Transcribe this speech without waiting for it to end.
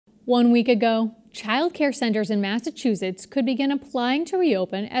1 week ago, childcare centers in Massachusetts could begin applying to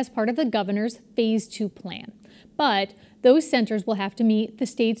reopen as part of the governor's Phase 2 plan. But those centers will have to meet the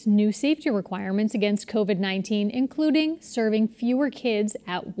state's new safety requirements against COVID-19, including serving fewer kids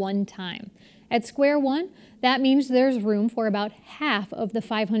at one time. At square one, that means there's room for about half of the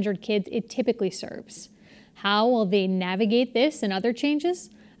 500 kids it typically serves. How will they navigate this and other changes?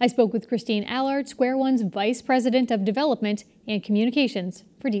 I spoke with Kristine Allard, Square One's Vice President of Development and Communications,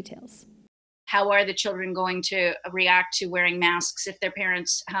 for details. How are the children going to react to wearing masks if their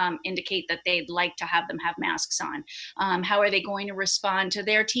parents indicate that they'd like to have them have masks on? How are they going to respond to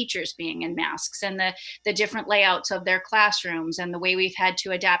their teachers being in masks and the different layouts of their classrooms and the way we've had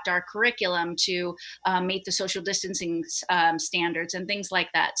to adapt our curriculum to meet the social distancing standards and things like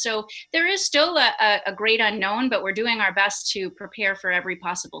that. So there is still a great unknown, but we're doing our best to prepare for every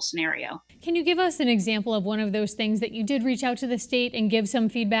possible scenario. Can you give us an example of one of those things that you did reach out to the state and give some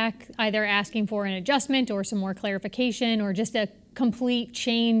feedback, either asking for an adjustment or some more clarification or just a complete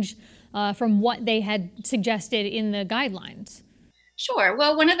change from what they had suggested in the guidelines? Sure.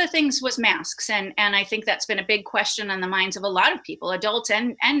 Well, one of the things was masks, and I think that's been a big question on the minds of a lot of people, adults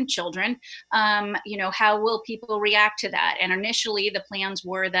and children. How will people react to that? And initially, the plans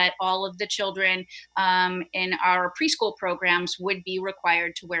were that all of the children in our preschool programs would be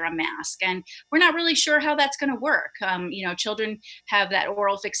required to wear a mask, and we're not really sure how that's going to work. Children have that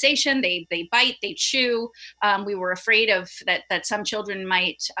oral fixation; they bite, they chew. We were afraid of that some children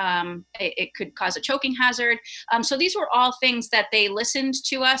might it could cause a choking hazard. So these were all things that they listened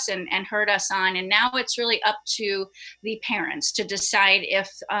to us and heard us on, and now it's really up to the parents to decide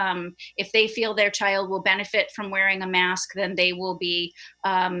if they feel their child will benefit from wearing a mask, then they will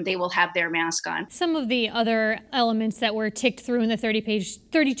have their mask on. Some of the other elements that were ticked through in the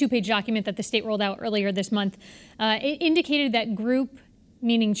 32-page document that the state rolled out earlier this month, it indicated that group,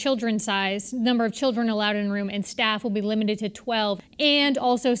 meaning children size, number of children allowed in a room, and staff will be limited to 12, and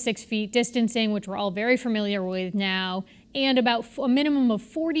also 6 feet distancing, which we're all very familiar with now, and about a minimum of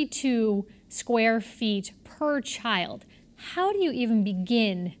 42 square feet per child. How do you even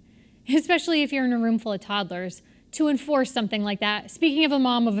begin, especially if you're in a room full of toddlers, to enforce something like that? Speaking of a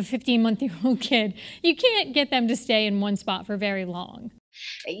mom of a 15-month-old kid, you can't get them to stay in one spot for very long.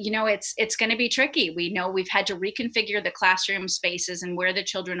 It's going to be tricky. We know we've had to reconfigure the classroom spaces and where the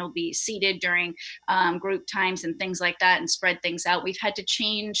children will be seated during group times and things like that, and spread things out. We've had to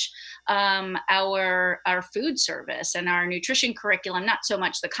change our food service and our nutrition curriculum, not so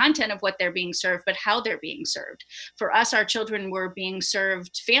much the content of what they're being served, but how they're being served. For us, our children were being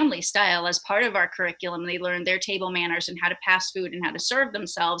served family style as part of our curriculum. They learned their table manners and how to pass food and how to serve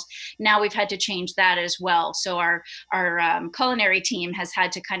themselves. Now we've had to change that as well. So our culinary team has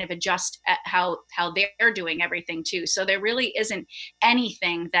had to kind of adjust at how they're doing everything too. So there really isn't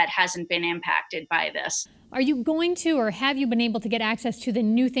anything that hasn't been impacted by this. Are you going to, or have you been able to get access to the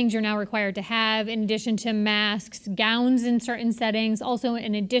new things you're now required to have, in addition to masks, gowns in certain settings, also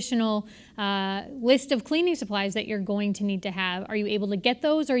an additional list of cleaning supplies that you're going to need to have? Are you able to get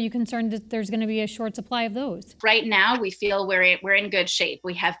those, or are you concerned that there's going to be a short supply of those? Right now, we feel we're in good shape.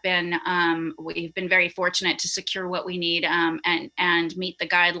 We've been very fortunate to secure what we need and meet the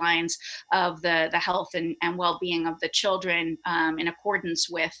guidelines of the health and well-being of the children in accordance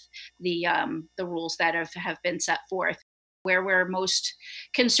with the rules that have been set forth. Where we're most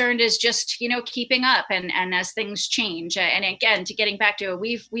concerned is just, keeping up and as things change. And again, getting back to it,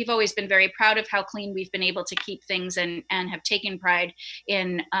 we've always been very proud of how clean we've been able to keep things and have taken pride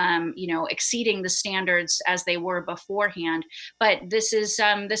in, exceeding the standards as they were beforehand. But this is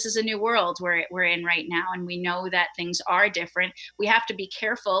a new world we're in right now. And we know that things are different. We have to be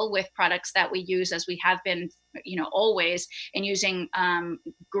careful with products that we use, as we have been always, and using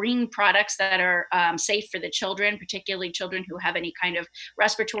green products that are safe for the children, particularly children who have any kind of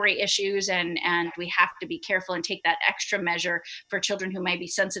respiratory issues, and we have to be careful and take that extra measure for children who might be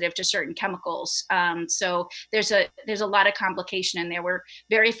sensitive to certain chemicals. So there's a lot of complication in there. We're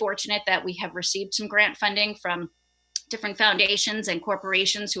very fortunate that we have received some grant funding from different foundations and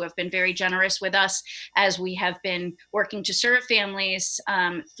corporations who have been very generous with us as we have been working to serve families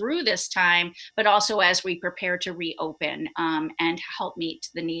through this time, but also as we prepare to reopen and help meet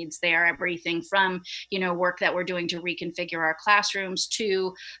the needs there. Everything from, work that we're doing to reconfigure our classrooms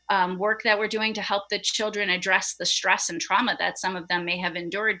to work that we're doing to help the children address the stress and trauma that some of them may have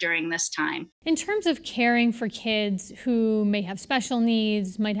endured during this time. In terms of caring for kids who may have special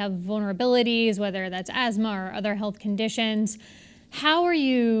needs, might have vulnerabilities, whether that's asthma or other health conditions, do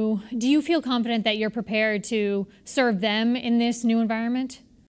you feel confident that you're prepared to serve them in this new environment?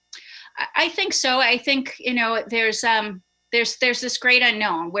 I think so. I think, there's there's this great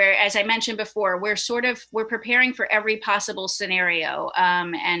unknown where, as I mentioned before, we're preparing for every possible scenario,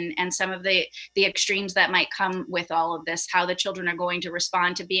 and some of the extremes that might come with all of this, how the children are going to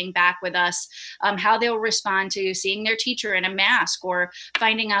respond to being back with us, how they'll respond to seeing their teacher in a mask, or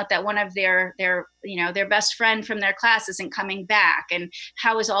finding out that one of their best friend from their class isn't coming back, and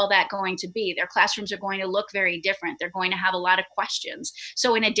how is all that going to be. Their classrooms are going to look very different. They're going to have a lot of questions.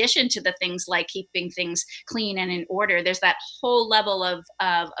 So in addition to the things like keeping things clean and in order, there's that whole level of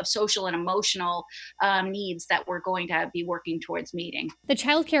social and emotional needs that we're going to be working towards meeting. The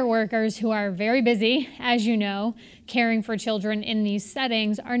childcare workers, who are very busy, as you know, caring for children in these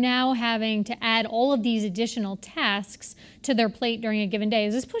settings, are now having to add all of these additional tasks to their plate during a given day.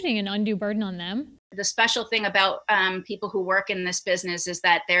 Is this putting an undue burden on them? The special thing about people who work in this business is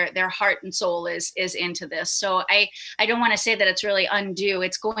that their heart and soul is into this. So I don't want to say that it's really undue.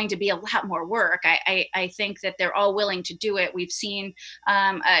 It's going to be a lot more work. I think that they're all willing to do it. We've seen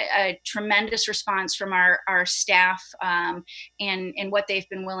a tremendous response from our staff in what they've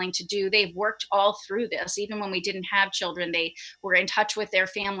been willing to do. They've worked all through this. Even when we didn't have children, they were in touch with their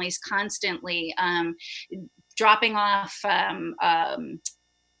families constantly, dropping off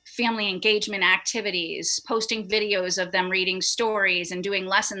family engagement activities, posting videos of them reading stories and doing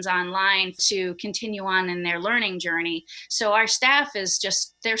lessons online to continue on in their learning journey. So our staff is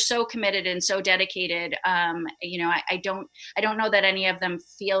just, they're so committed and so dedicated. I don't know that any of them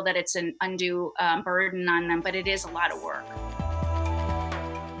feel that it's an undue burden on them, but it is a lot of work.